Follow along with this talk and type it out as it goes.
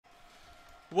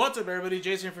What's up, everybody?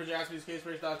 Jason here for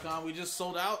JaspysCaseBreaks.com. We just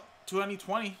sold out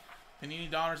 2020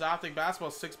 Panini Donruss Optic Basketball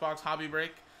 6-box hobby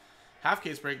break, half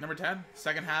case break, number 10,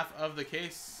 second half of the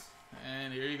case.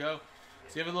 And here you go.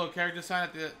 So you have a little character sign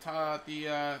at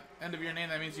the end of your name.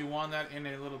 That means you won that in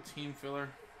a little team filler.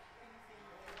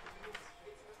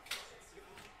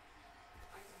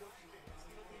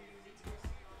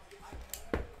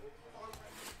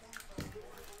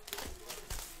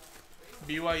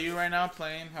 BYU right now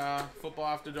playing football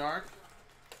after dark.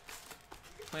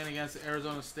 Playing against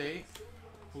Arizona State,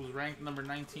 who's ranked number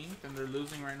 19th, and they're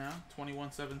losing right now,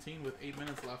 21-17 with 8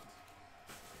 minutes left.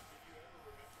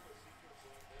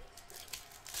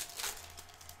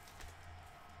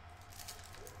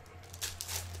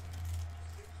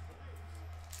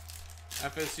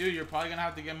 FSU, you're probably gonna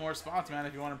have to get more spots, man,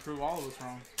 if you want to prove all of us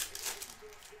wrong.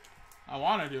 I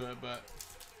want to do it, but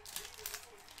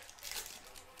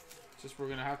just we're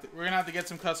gonna have to get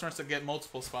some customers to get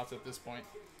multiple spots at this point.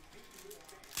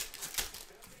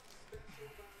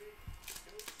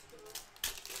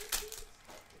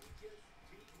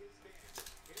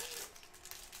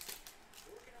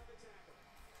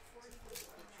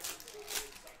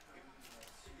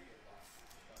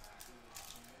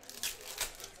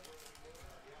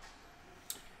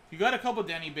 You got a couple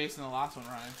Denny based in the last one,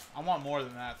 Ryan. I want more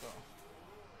than that, though.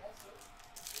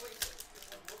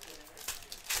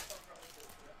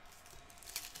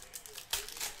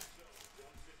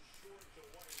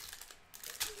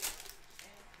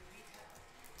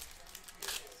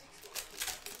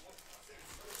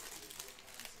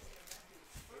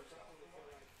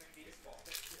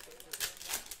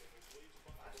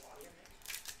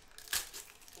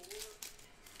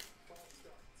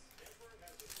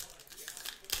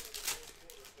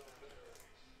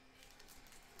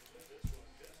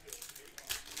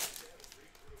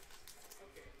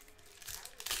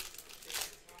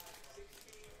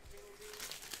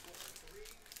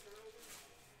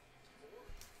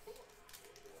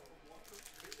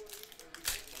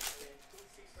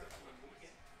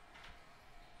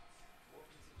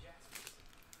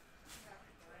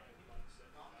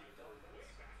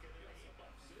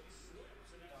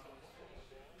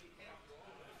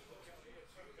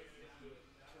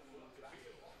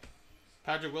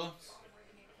 Patrick Williams.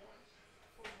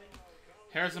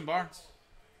 Harrison Barnes.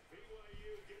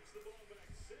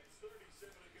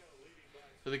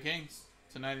 For the Kings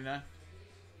 /99.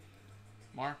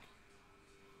 Mark.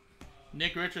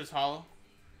 Nick Richards hollow.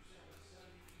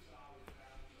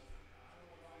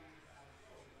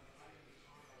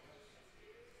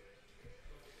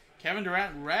 Kevin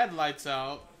Durant red lights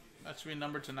out. That should be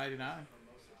numbered /99.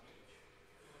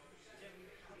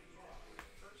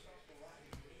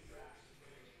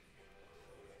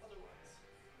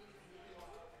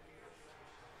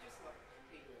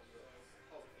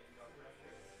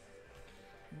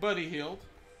 Buddy Hield.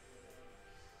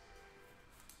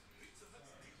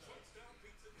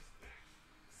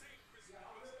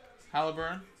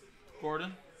 Halliburton.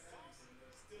 Gordon.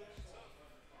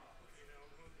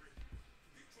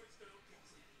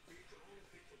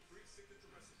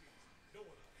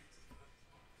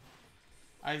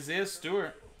 Isaiah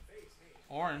Stewart.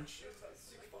 Orange.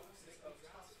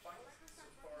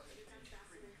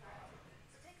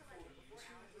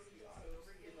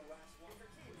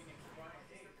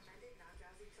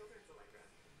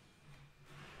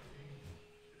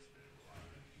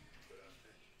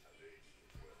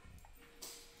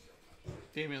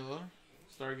 Damian Lillard,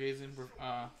 Stargazing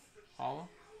hollow.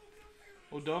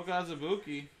 Udoka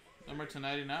Azubuike, number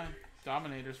 /99.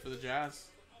 Dominators for the Jazz.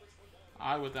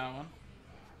 I with that one.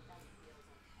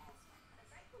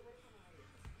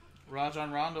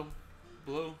 Rajon Rondo,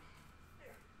 blue.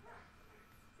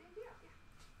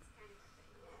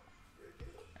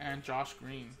 And Josh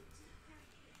Green.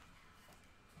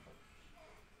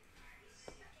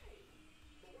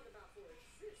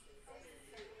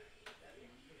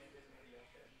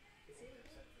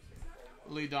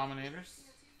 Lee Dominators.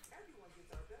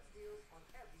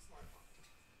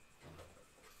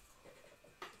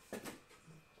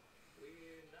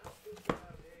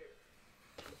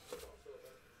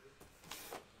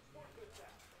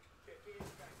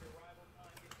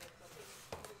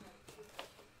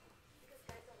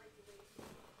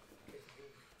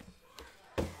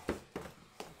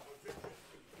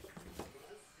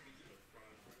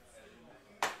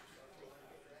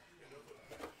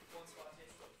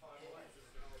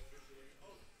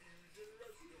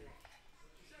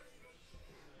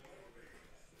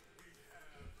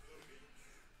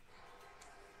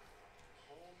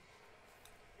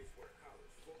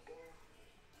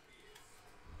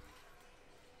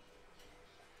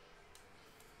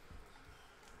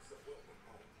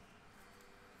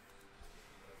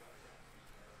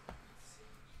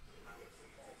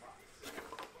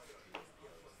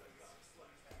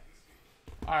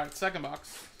 Alright, second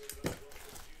box.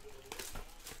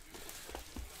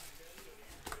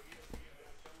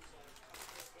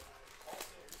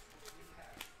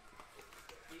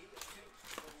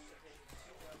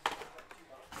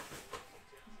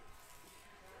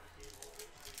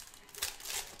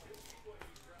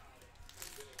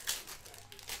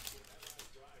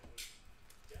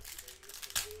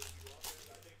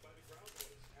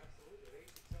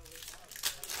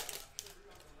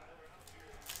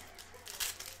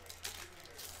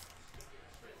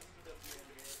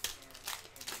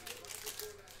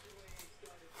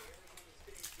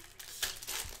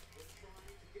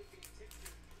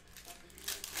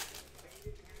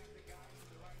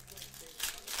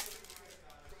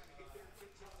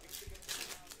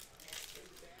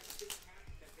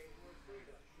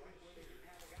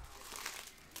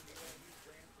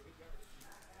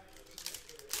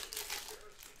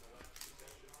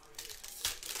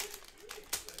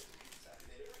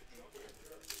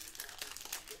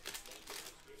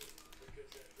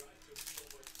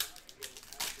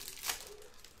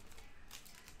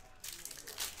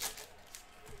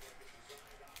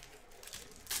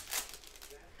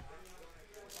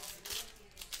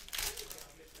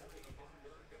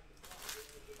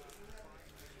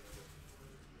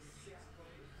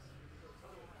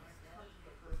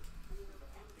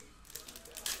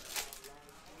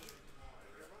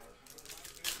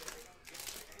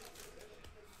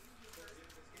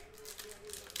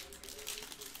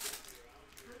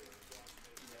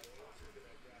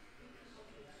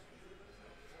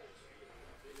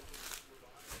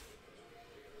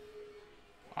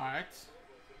 Alright.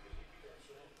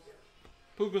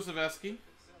 Pugosaveski.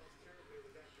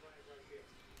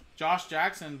 Josh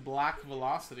Jackson, Black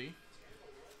Velocity.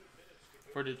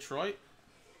 For Detroit.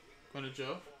 Going to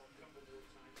Joe.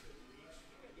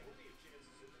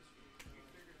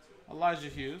 Elijah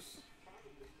Hughes.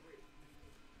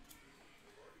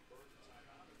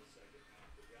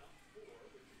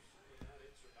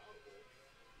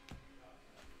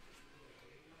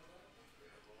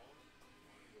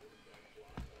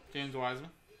 James Wiseman.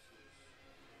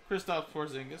 Kristaps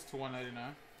Porzingis to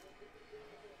 199.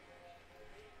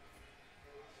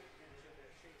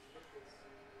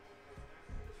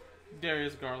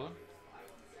 Darius Garland.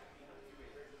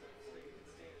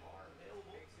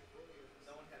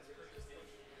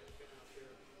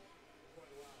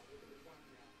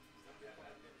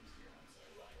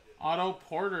 Otto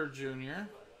Porter Jr.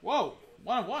 Whoa,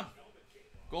 1/1.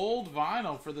 Gold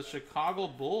vinyl for the Chicago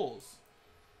Bulls.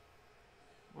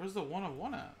 Where's the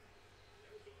 1/1 at?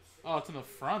 Oh, it's in the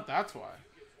front. That's why.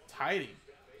 Tidy.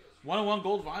 1/1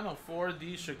 gold vinyl for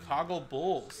the Chicago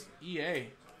Bulls. EA.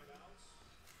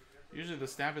 Usually the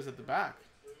stamp is at the back.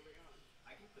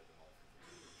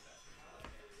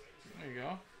 There you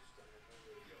go.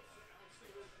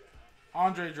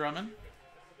 Andre Drummond.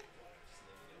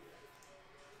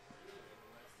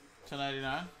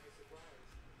 $2.99.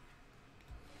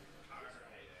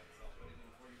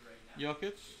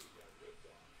 Jokic.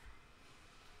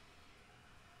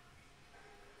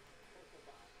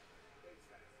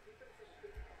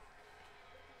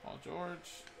 Paul George.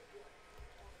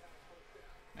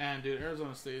 Man, dude,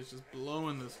 Arizona State is just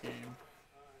blowing this game.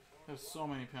 There's so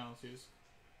many penalties.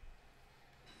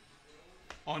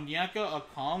 Onyeka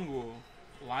Okongwu.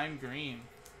 Lime green.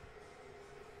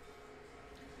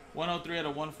 103 out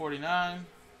of 149.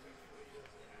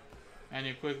 And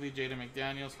you quickly, Jaden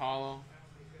McDaniels, hollow.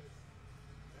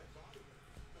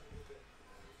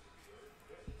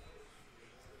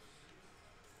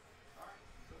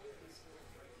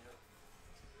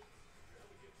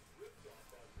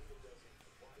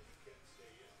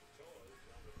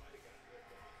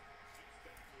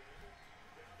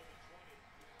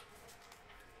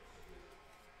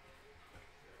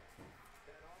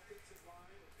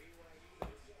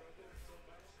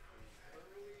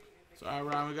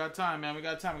 Alright, Ryan, we got time, man. We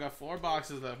got time. We got 4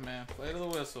 boxes left, man. Play to the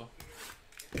whistle.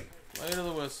 Play to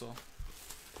the whistle.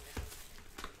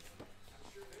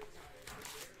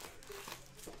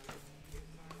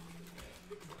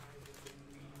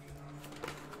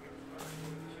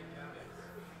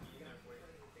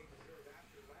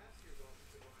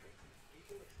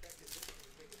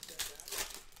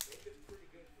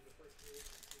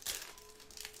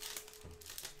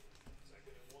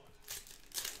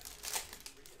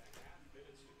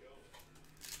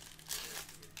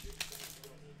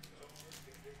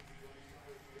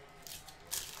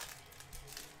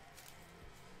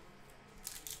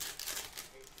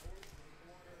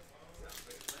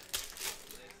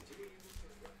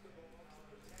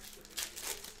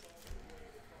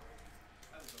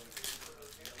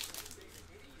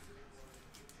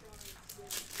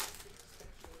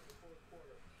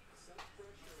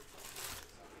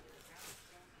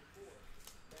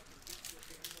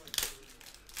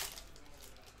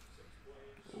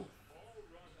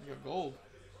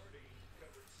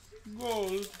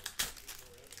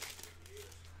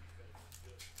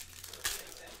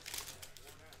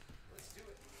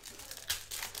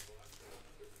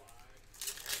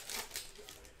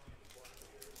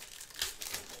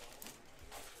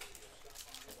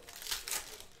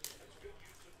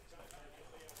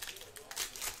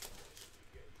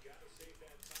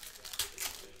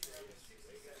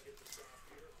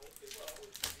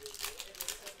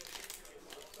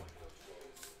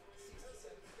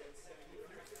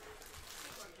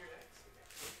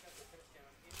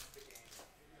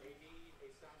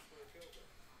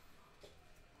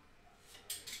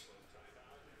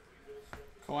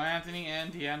 Anthony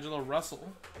and D'Angelo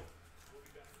Russell.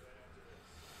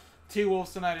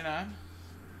 T-Wolves to 99.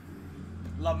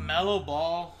 LaMelo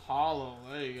Ball Hollow.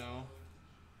 There you go.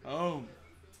 Oh.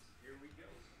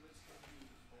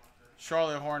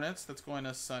 Charlotte Hornets. That's going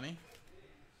to Sonny.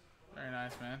 Very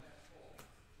nice, man.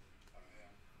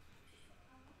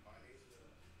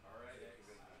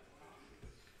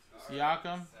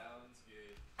 Siakam.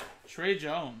 Trey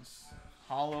Jones.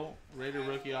 Hollow Raider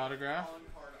rookie autograph.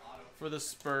 For the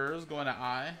Spurs, going to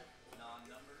I.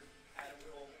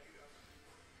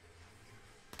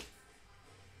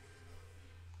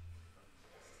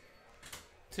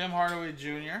 Tim Hardaway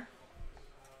Jr.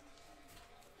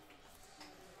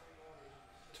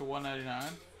 to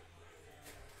 199.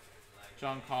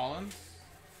 John Collins.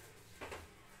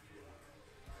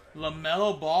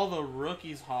 LaMelo Ball, the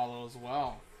rookies hollow as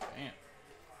well. Damn.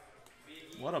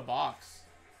 What a box.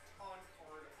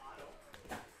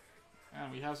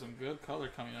 And we have some good color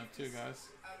coming up too, guys.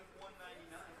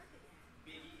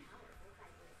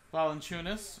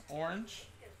 Valanciunas, orange.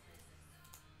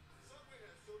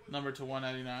 Number to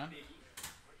 199.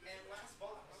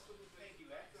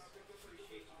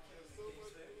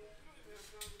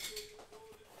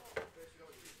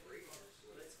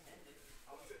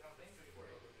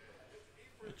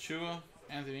 Achua,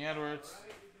 Anthony Edwards.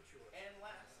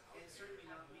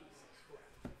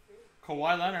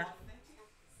 Kawhi Leonard.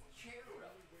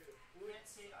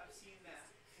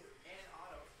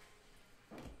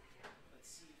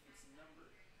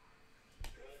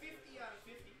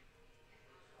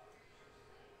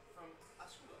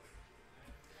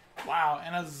 Wow,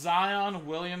 and a Zion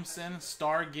Williamson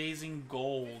Stargazing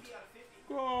Gold.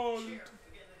 Gold.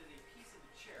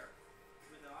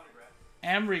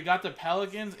 Emery got the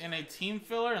Pelicans in a team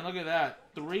filler, and look at that.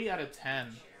 3 out of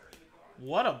 10.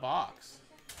 What a box.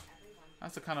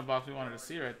 That's the kind of box we wanted to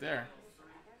see right there.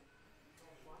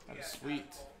 That is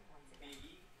sweet.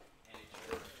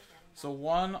 So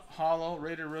 1 hollow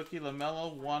rated rookie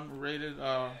LaMelo, 1 rated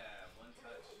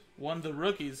one the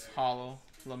rookies hollow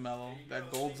LaMelo.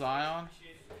 That gold Zion.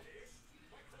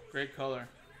 Great color.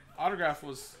 Autograph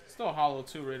was still hollow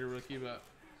too, rated rookie, but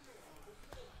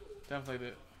definitely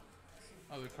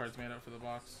the other cards made up for the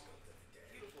box.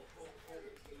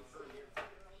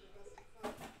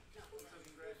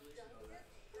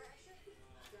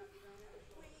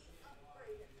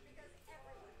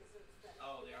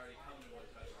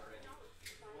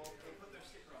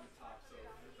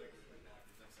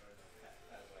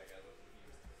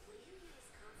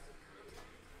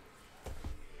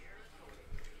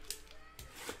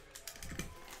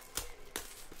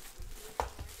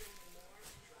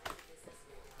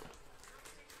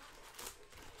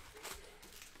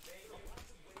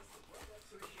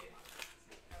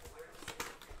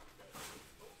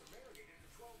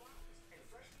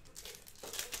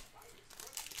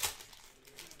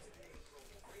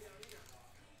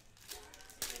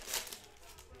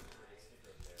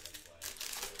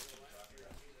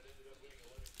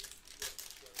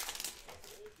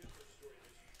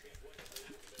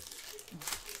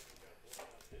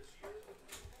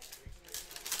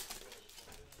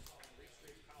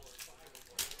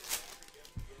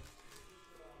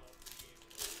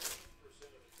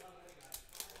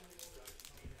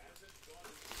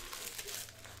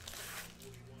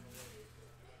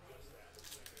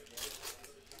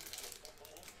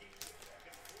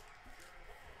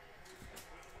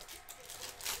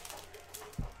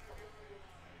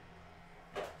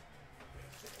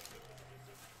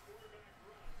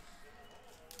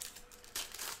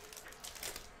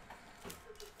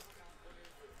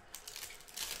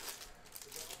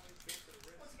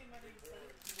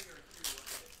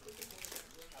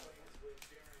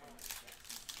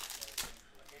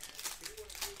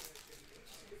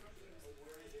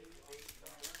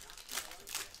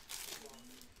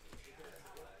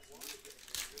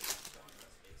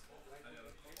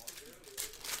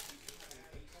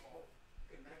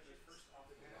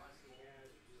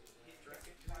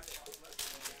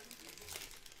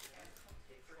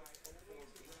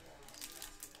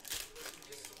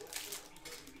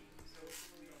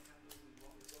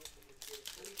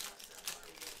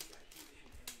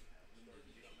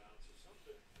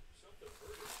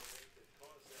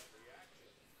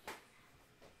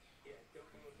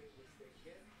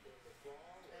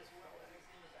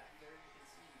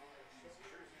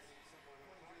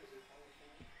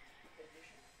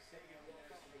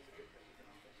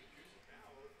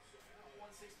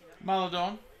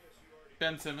 Maladon.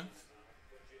 Ben Simmons.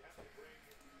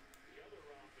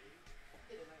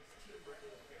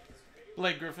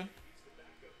 Blake Griffin.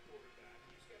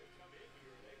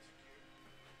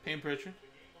 Payne Pritchard.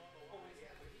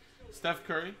 Steph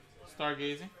Curry.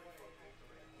 Stargazing.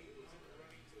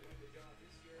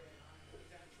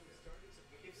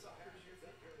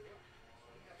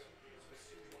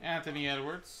 Anthony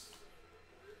Edwards.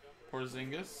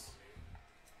 Porzingis.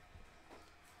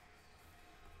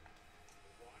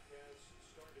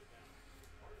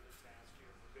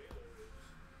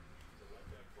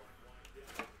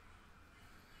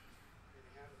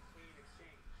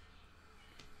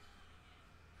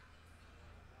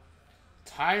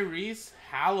 Tyrese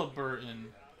Halliburton.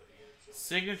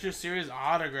 Signature Series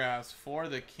autographs for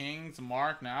the Kings.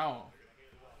 Mark now.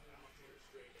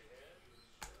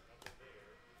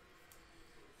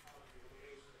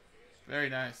 Very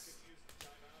nice. The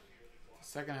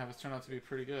second half has turned out to be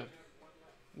pretty good.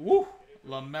 Woo!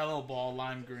 LaMelo Ball,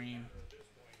 lime green.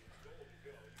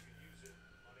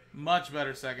 Much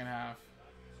better second half.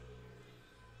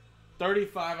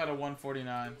 35 out of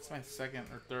 149. It's my second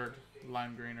or third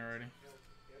lime green already.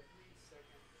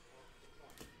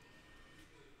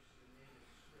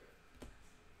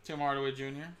 Tim Hardaway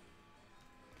Jr.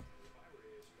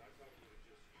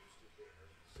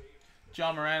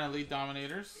 John Moran, Elite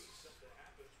Dominators.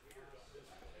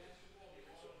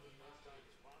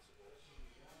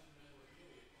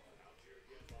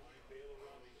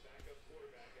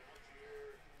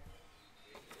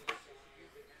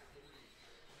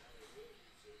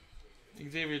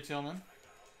 Xavier Tillman.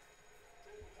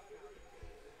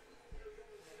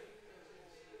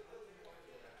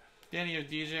 Danny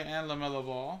DJ and LaMelo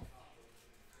Ball.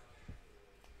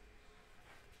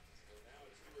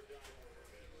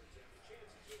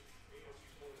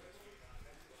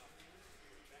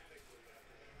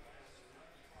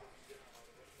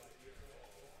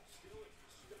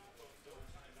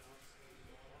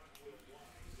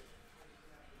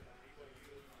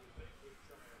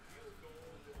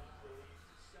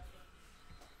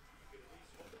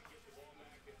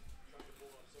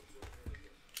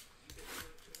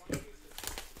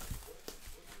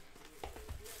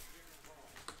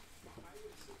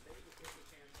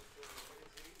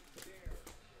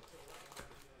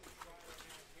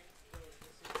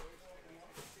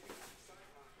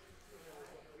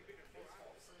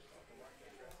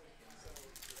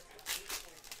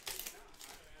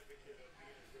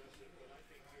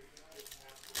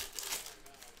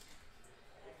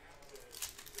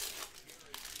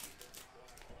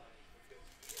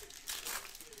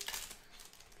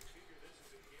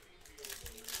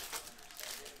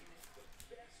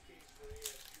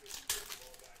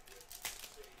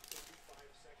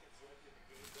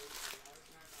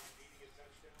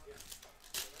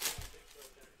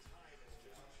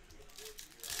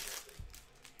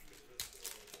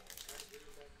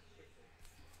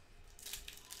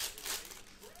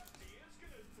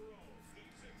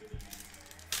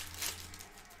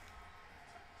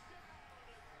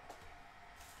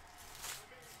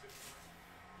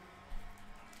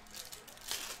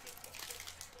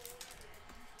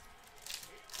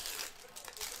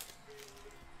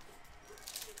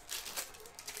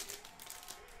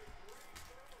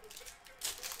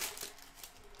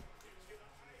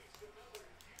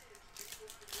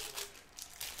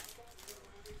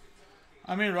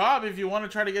 I mean, Rob, if you want to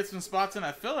try to get some spots in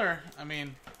that filler, I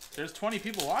mean, there's 20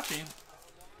 people watching.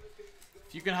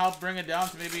 If you can help bring it down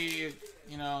to maybe,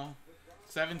 you know,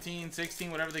 17,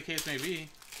 16, whatever the case may be.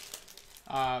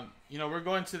 You know, we're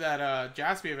going to that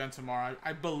Jaspy event tomorrow.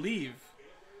 I believe.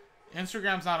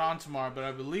 Instagram's not on tomorrow, but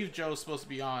I believe Joe's supposed to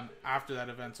be on after that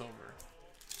event's over.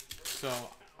 So,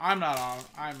 I'm not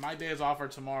on. My day is off for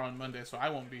tomorrow and Monday, so I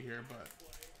won't be here, but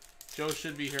Joe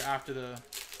should be here after the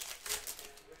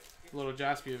little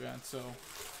Jaspy event, so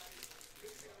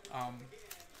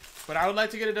but I would like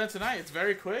to get it done tonight. It's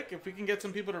very quick. If we can get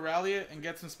some people to rally it and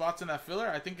get some spots in that filler,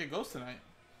 I think it goes tonight.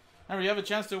 Remember, you have a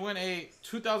chance to win a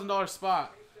 $2,000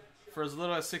 spot for as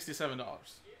little as $67.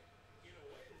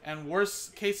 And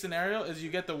worst case scenario is you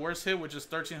get the worst hit, which is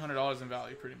 $1,300 in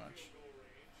value, pretty much.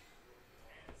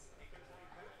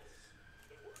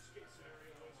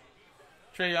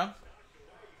 Trae Young.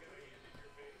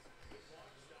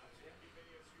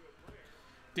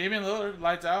 Damian Lillard,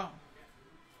 lights out.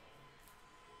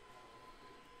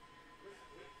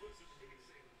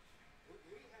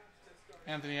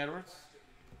 Anthony Edwards.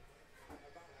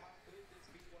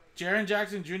 Jaren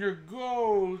Jackson Jr.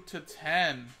 go to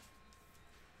 10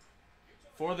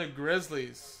 for the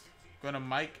Grizzlies. Going to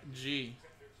Mike G.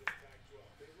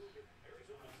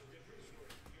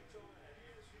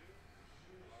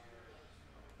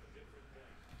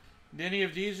 Danny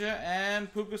Avdija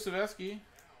and Puka Saveski.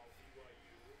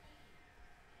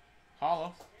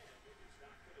 Hollow.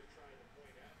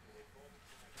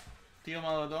 Theo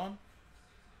Maladon.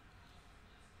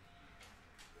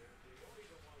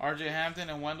 RJ Hampton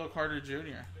and Wendell Carter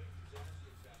Jr.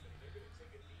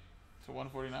 to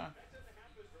 149.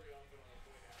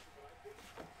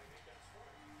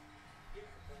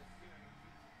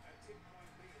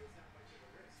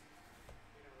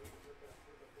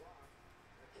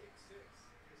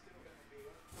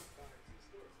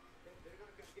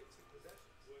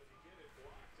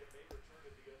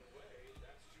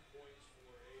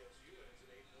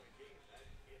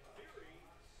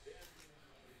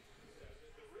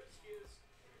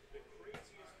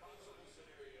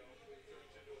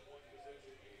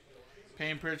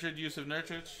 Payne Pritchard, Yusuf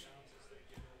Nurkic.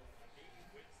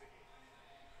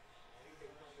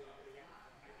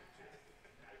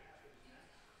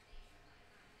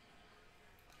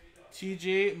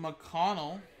 TJ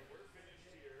McConnell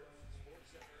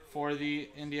for the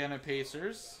Indiana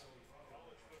Pacers.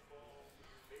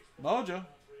 Mojo.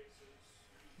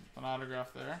 An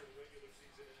autograph there.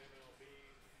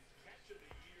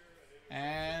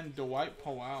 And Dwight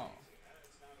Powell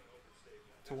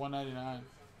to 199.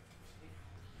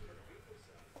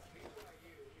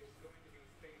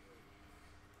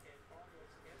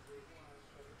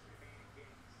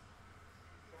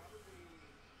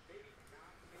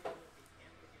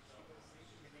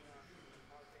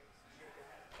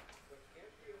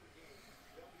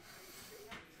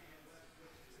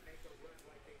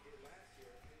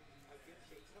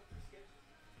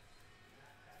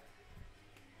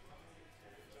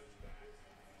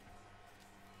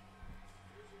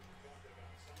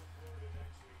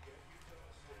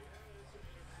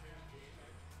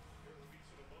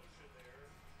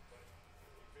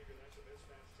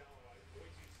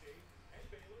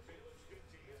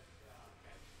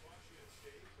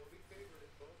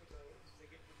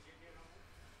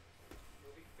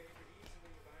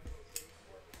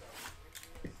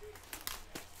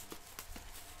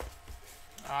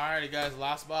 Alrighty, guys,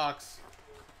 last box.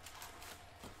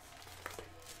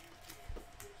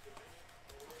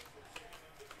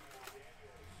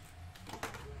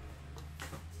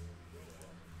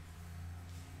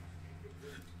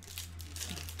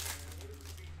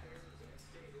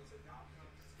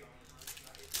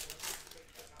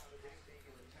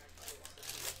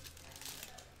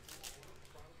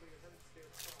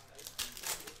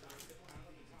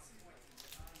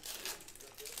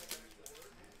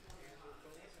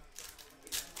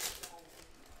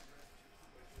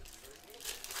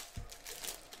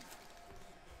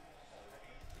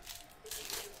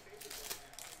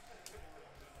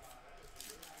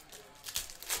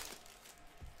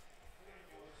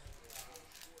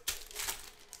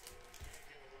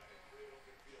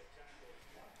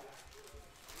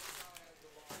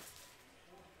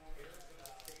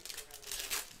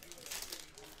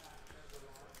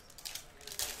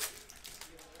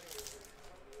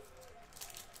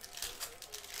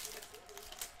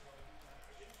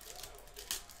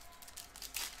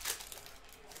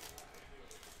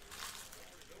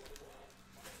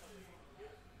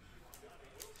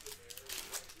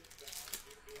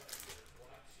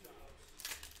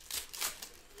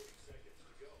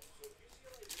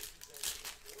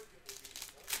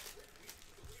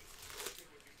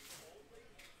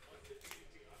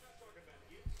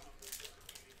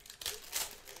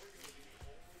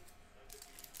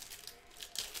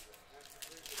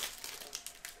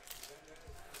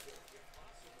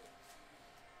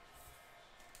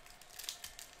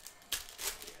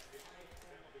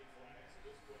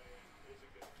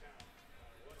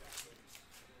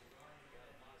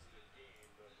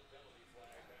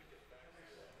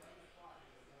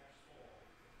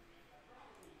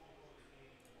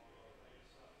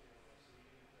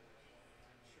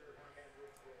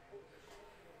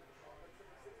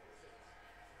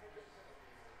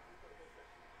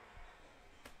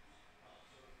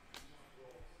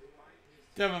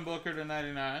 Devin Booker to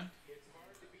 99.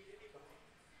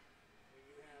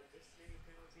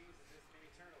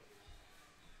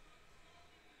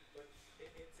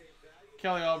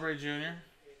 Kelly Oubre Jr.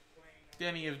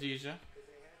 Danny Avdija.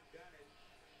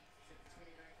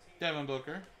 Devin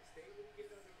Booker.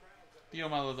 Theo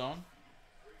Maladon.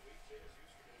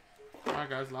 Alright,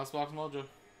 guys, last box mojo.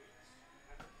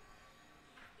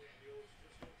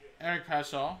 Eric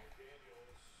Pascal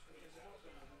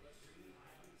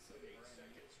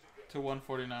to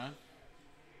 149.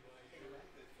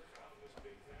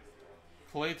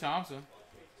 Klay Thompson.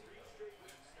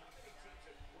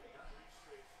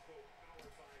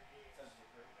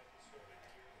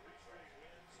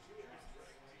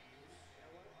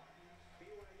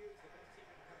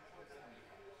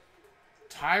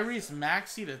 Tyrese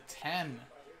Maxey to 10.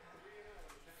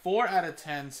 4 out of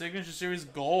 10. Signature Series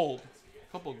gold.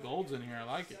 A couple golds in here.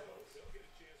 I like it.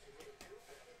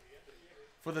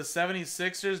 For the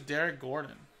 76ers, Derek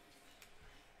Gordon.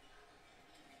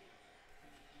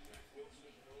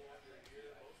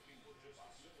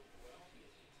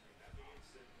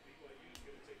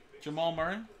 Jamal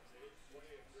Murray.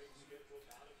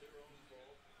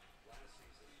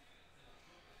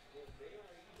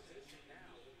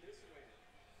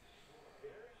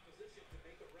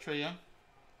 Trae Young.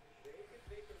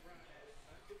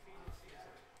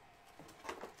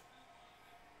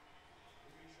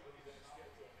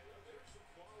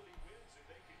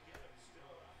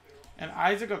 And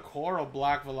Isaac Okoro,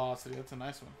 Black Velocity. That's a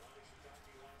nice one.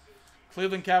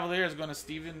 Cleveland Cavaliers going to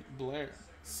Stephen Blair.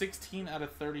 16 out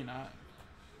of 39.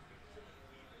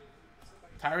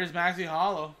 Tyrese Maxey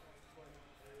Hollow.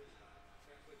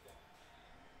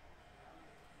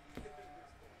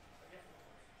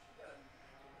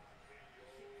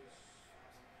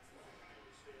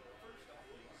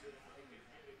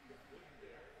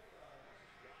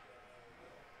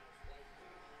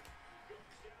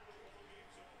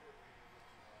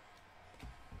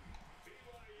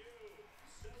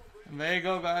 And there you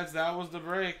go, guys. That was the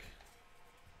break.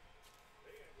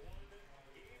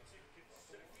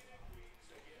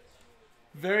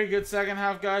 Very good second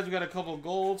half, guys. We got a couple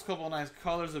golds, couple nice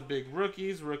colors of big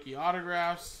rookies, rookie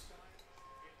autographs.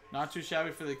 Not too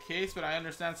shabby for the case, but I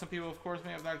understand some people, of course,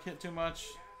 may have not hit too much.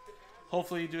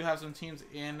 Hopefully, you do have some teams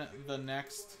in the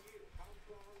next.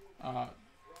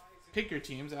 Pick your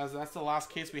teams, as that's the last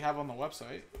case we have on the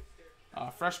website.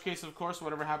 Fresh case, of course.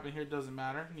 Whatever happened here doesn't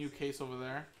matter. New case over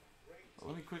there. But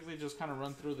let me quickly just kind of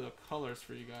run through the colors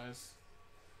for you guys.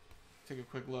 Take a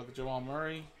quick look. Jamal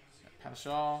Murray,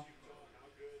 Pascal.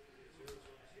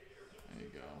 There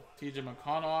you go. TJ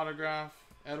McConnell autograph.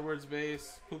 Edwards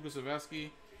base. Puka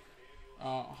Savesky.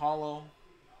 Hollow.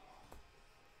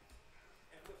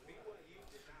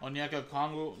 Onyeka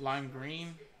Kongu, lime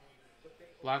green.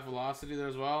 Black Velocity there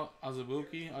as well.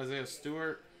 Azubuike. Isaiah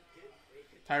Stewart.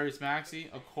 Tyrese Maxey.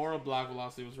 Okoro Black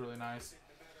Velocity was really nice.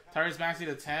 Tyrese Maxey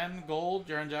to 10. Gold.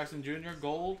 Jaren Jackson Jr.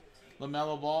 Gold.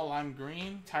 LaMelo Ball, lime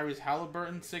green. Tyrese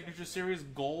Halliburton, Signature Series,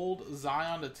 gold.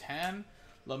 Zion to 10.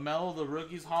 LaMelo, the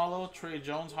rookies hollow. Trey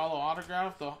Jones, hollow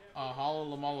autograph. The hollow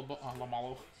LaMelo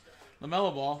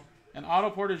Ball. And Otto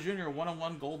Porter Jr.,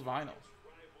 1-on-1 gold vinyl.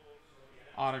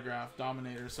 Autograph,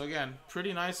 Dominator. So again,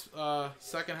 pretty nice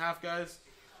second half, guys.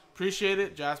 Appreciate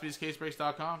it.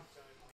 JaspysCaseBreaks.com.